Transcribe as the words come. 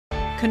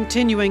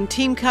Continuing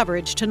team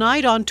coverage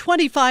tonight on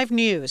 25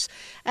 News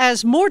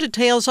as more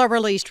details are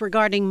released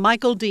regarding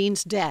Michael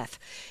Dean's death.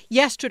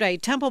 Yesterday,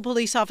 Temple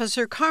police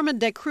officer Carmen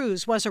De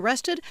Cruz was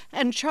arrested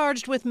and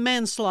charged with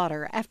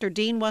manslaughter after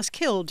Dean was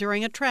killed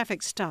during a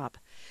traffic stop.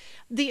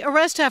 The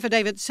arrest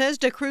affidavit says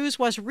De Cruz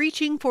was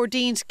reaching for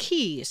Dean's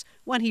keys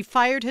when he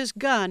fired his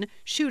gun,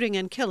 shooting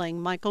and killing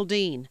Michael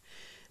Dean.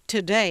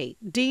 Today,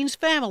 Dean's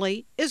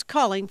family is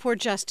calling for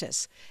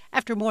justice.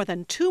 After more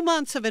than 2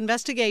 months of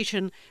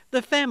investigation,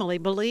 the family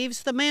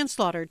believes the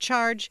manslaughter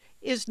charge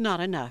is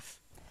not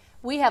enough.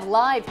 We have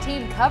live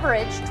team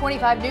coverage.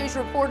 25 News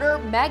reporter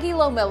Maggie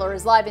Lohmiller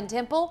is live in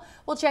Temple.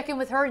 We'll check in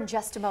with her in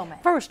just a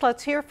moment. First,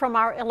 let's hear from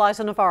our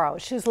Eliza Navarro.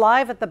 She's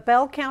live at the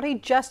Bell County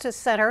Justice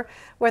Center,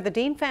 where the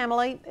Dean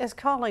family is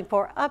calling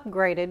for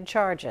upgraded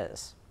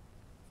charges.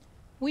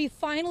 We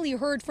finally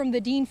heard from the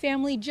Dean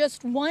family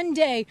just 1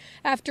 day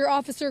after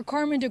Officer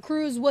Carmen De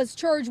Cruz was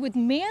charged with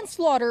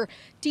manslaughter.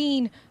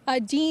 Dean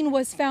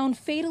was found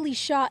fatally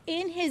shot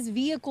in his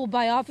vehicle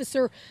by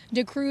Officer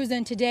De Cruz,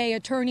 and today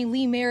attorney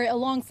Lee Merritt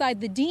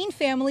alongside the Dean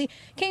family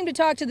came to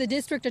talk to the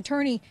district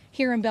attorney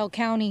here in Bell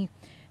County.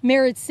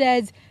 Merritt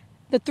says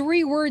the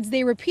 3 words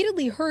they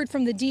repeatedly heard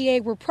from the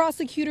DA were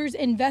prosecutors,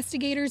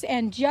 investigators,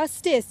 and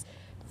justice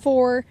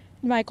for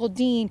Michael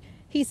Dean.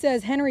 He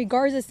says Henry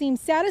Garza seems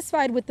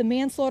satisfied with the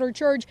manslaughter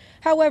charge.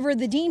 However,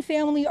 the Dean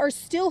family are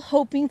still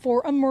hoping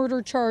for a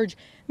murder charge.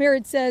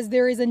 Merritt says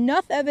there is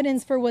enough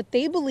evidence for what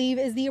they believe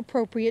is the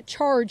appropriate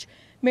charge.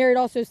 Merritt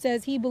also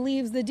says he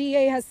believes the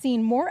DA has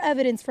seen more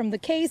evidence from the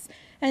case,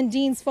 and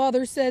Dean's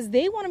father says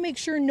they want to make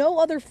sure no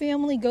other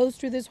family goes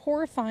through this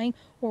horrifying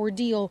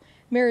ordeal.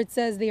 Merritt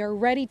says they are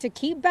ready to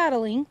keep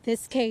battling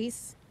this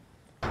case.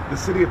 The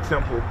city of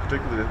Temple,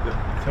 particularly the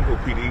Temple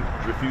PD,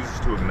 refuses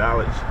to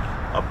acknowledge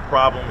a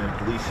problem in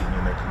policing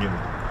in their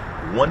community.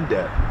 1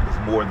 death is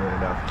more than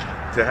enough.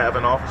 To have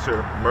an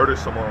officer murder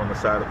someone on the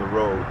side of the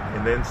road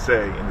and then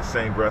say in the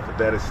same breath that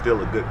that is still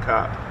a good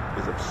cop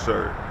is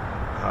absurd.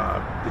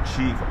 The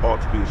chief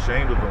ought to be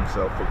ashamed of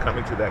himself for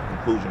coming to that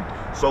conclusion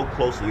so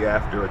closely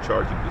after a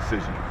charging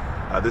decision.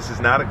 This is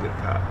not a good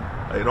cop.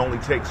 It only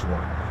takes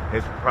one.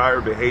 His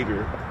prior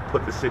behavior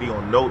put the city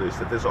on notice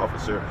that this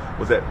officer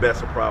was at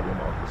best a problem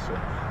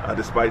officer,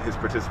 despite his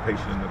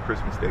participation in the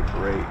Christmas Day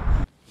parade.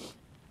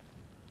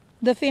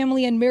 The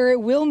family and Merritt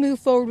will move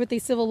forward with a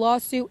civil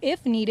lawsuit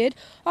if needed.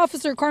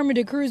 Officer Carmen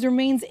De Cruz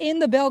remains in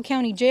the Bell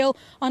County Jail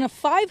on a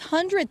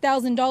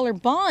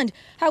 $500,000 bond.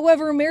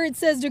 However, Merritt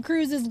says De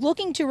Cruz is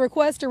looking to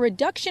request a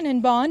reduction in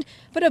bond,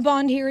 but a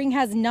bond hearing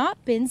has not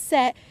been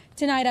set.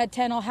 Tonight at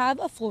 10, I'll have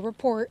a full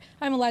report.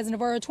 I'm Eliza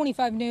Navarro,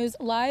 25 News,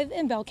 live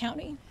in Bell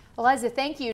County. Eliza, thank you.